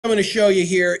going to show you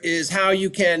here is how you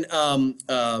can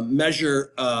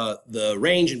measure the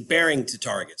range and bearing to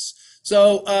targets.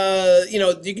 So, you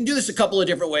know, you can do this a couple of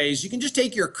different ways. You can just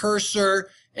take your cursor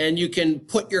and you can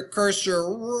put your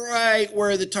cursor right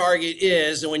where the target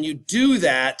is. And when you do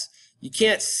that, you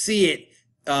can't see it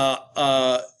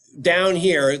down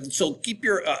here. So keep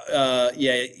your,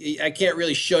 yeah, I can't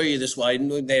really show you this well. I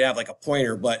knew they'd have like a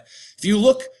pointer, but if you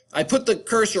look, I put the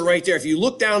cursor right there. If you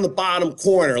look down the bottom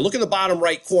corner, look in the bottom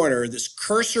right corner, this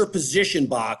cursor position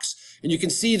box, and you can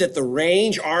see that the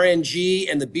range, RNG,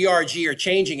 and the BRG are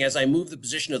changing as I move the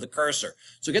position of the cursor.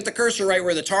 So get the cursor right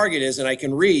where the target is, and I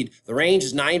can read the range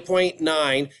is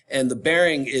 9.9 and the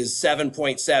bearing is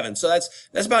 7.7. So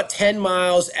that's about 10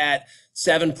 miles at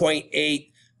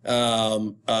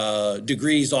 7.8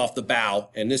 degrees off the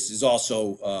bow, and this is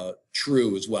also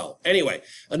true as well. Anyway,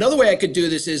 another way I could do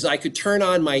this is I could turn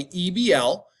on my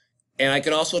EBL, and I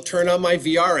can also turn on my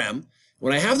VRM.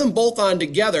 When I have them both on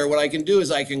together, what I can do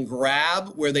is I can grab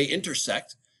where they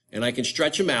intersect, and I can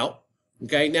stretch them out.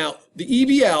 Okay, now the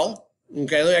EBL,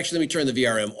 okay, let me turn the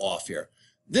VRM off here.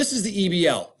 This is the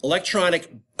EBL, electronic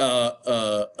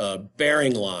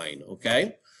bearing line,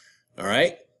 okay? All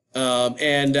right.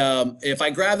 If I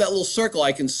grab that little circle,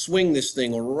 I can swing this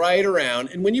thing right around.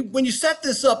 And when you set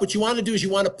this up, what you want to do is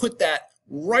you want to put that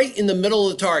right in the middle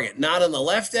of the target, not on the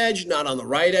left edge, not on the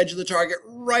right edge of the target,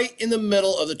 right in the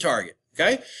middle of the target.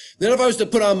 Okay. Then if I was to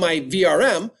put on my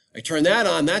VRM, I turn that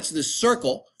on. That's this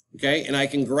circle. Okay. And I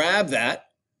can grab that.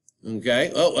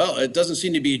 Okay. Oh, well, it doesn't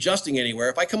seem to be adjusting anywhere.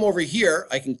 If I come over here,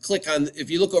 I can click on, if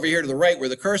you look over here to the right where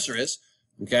the cursor is,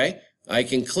 okay, I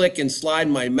can click and slide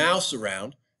my mouse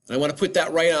around. I want to put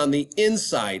that right on the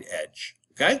inside edge,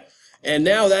 okay? And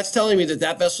now that's telling me that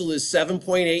that vessel is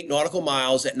 7.8 nautical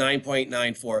miles at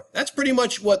 9.94. That's pretty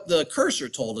much what the cursor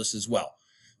told us as well.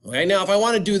 Okay, now if I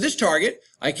want to do this target,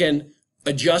 I can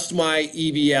adjust my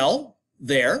EBL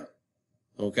there,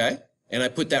 okay? And I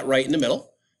put that right in the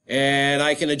middle. And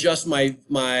I can adjust my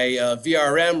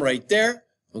VRM right there,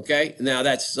 okay? Now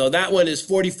so that one is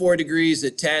 44 degrees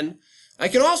at 10. I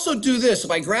can also do this.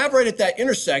 If I grab right at that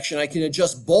intersection, I can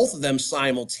adjust both of them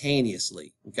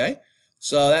simultaneously, okay?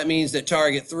 So that means that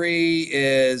target 3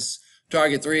 is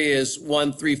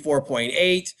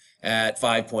 134.8 at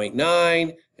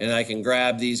 5.9, and I can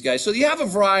grab these guys. So you have a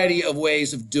variety of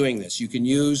ways of doing this. You can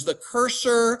use the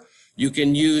cursor, you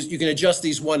can adjust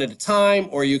these one at a time,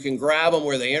 or you can grab them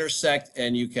where they intersect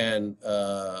and you can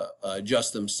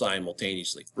adjust them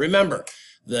simultaneously. Remember,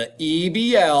 the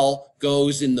EBL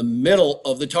goes in the middle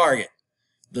of the target.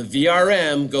 The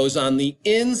VRM goes on the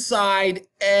inside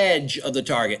edge of the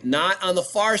target, not on the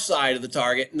far side of the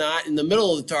target, not in the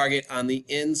middle of the target, on the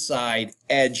inside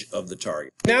edge of the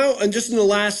target. Now, and just in the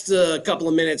last couple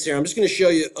of minutes here, I'm just going to show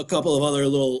you a couple of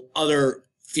other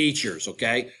features,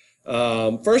 okay?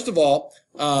 First of all,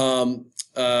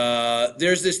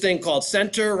 there's this thing called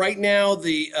center. Right now,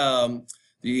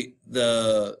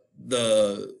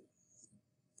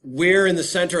 we're in the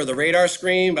center of the radar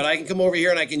screen, but I can come over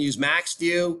here and I can use max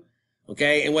view,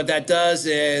 okay? And what that does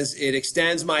is it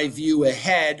extends my view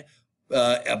ahead,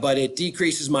 but it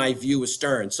decreases my view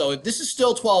astern. So if this is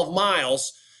still 12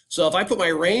 miles, so if I put my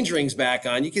range rings back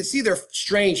on, you can see their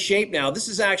strange shape now. This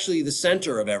is actually the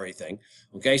center of everything,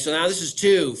 okay? So now this is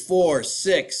 2, 4,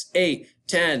 6, 8,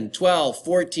 10, 12,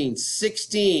 14,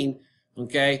 16,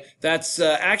 okay? That's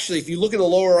actually, if you look in the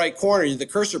lower right corner, the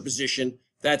cursor position,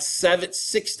 that's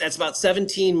about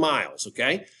 17 miles,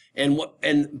 okay? And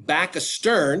back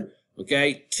astern,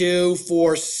 okay, 2,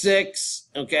 4, 6,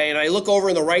 okay? And I look over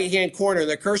in the right-hand corner in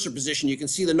the cursor position, you can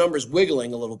see the numbers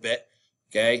wiggling a little bit,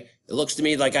 okay? It looks to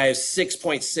me like I have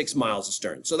 6.6 miles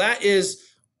astern. So that is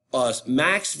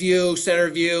max view, center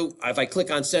view. If I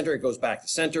click on center, it goes back to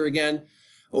center again.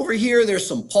 Over here, there's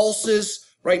some pulses.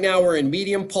 Right now, we're in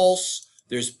medium pulse.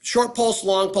 There's short pulse,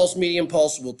 long pulse, medium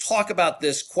pulse. We'll talk about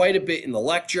this quite a bit in the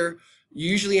lecture. You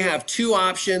usually have two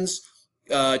options.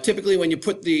 Typically, when you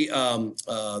put the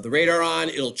radar on,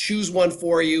 it'll choose one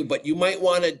for you, but you might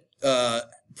want to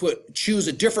choose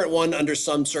a different one under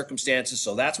some circumstances.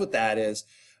 So that's what that is.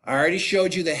 I already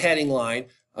showed you the heading line.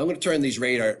 I'm going to turn these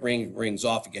radar rings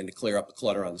off again to clear up the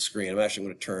clutter on the screen. I'm actually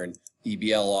going to turn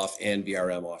EBL off and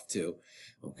VRM off too.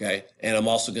 Okay, and I'm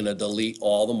also going to delete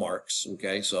all the marks.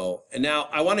 Okay, so, and now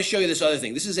I want to show you this other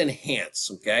thing. This is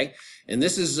enhance. Okay, and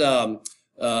this is a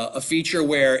feature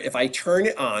where if I turn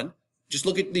it on, just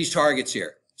look at these targets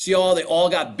here. See how they all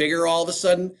got bigger all of a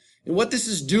sudden? And what this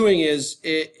is doing is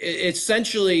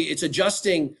essentially it's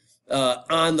adjusting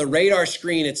on the radar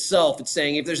screen itself. It's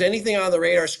saying if there's anything on the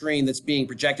radar screen that's being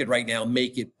projected right now,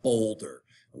 make it bolder.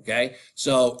 Okay,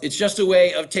 so it's just a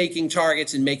way of taking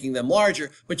targets and making them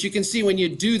larger, but you can see when you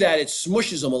do that, it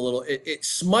smushes them a little, it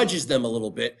smudges them a little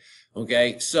bit.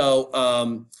 Okay,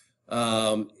 so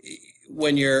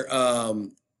when you're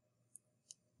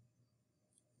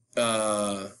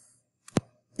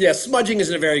yeah, smudging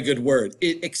isn't a very good word.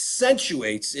 It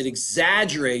accentuates, it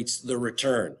exaggerates the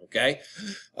return. Okay,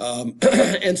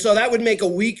 and so that would make a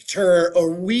weak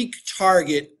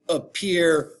target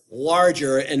appear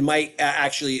larger and might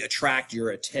actually attract your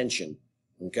attention.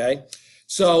 Okay,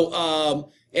 so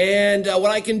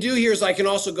what I can do here is I can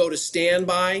also go to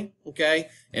standby. Okay,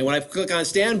 and when I click on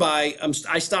standby,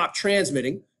 I stop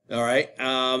transmitting. All right,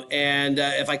 and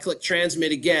if I click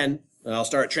transmit again, I'll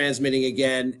start transmitting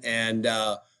again, and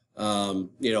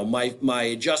you know, my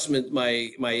adjustment,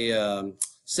 my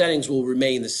settings will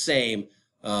remain the same,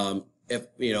 if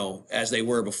you know, as they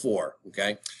were before.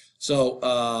 Okay. So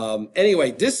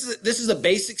anyway, this is a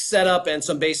basic setup and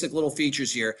some basic little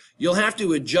features here. You'll have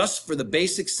to adjust for the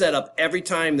basic setup every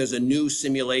time there's a new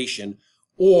simulation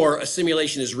or a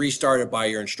simulation is restarted by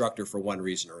your instructor for one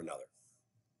reason or another.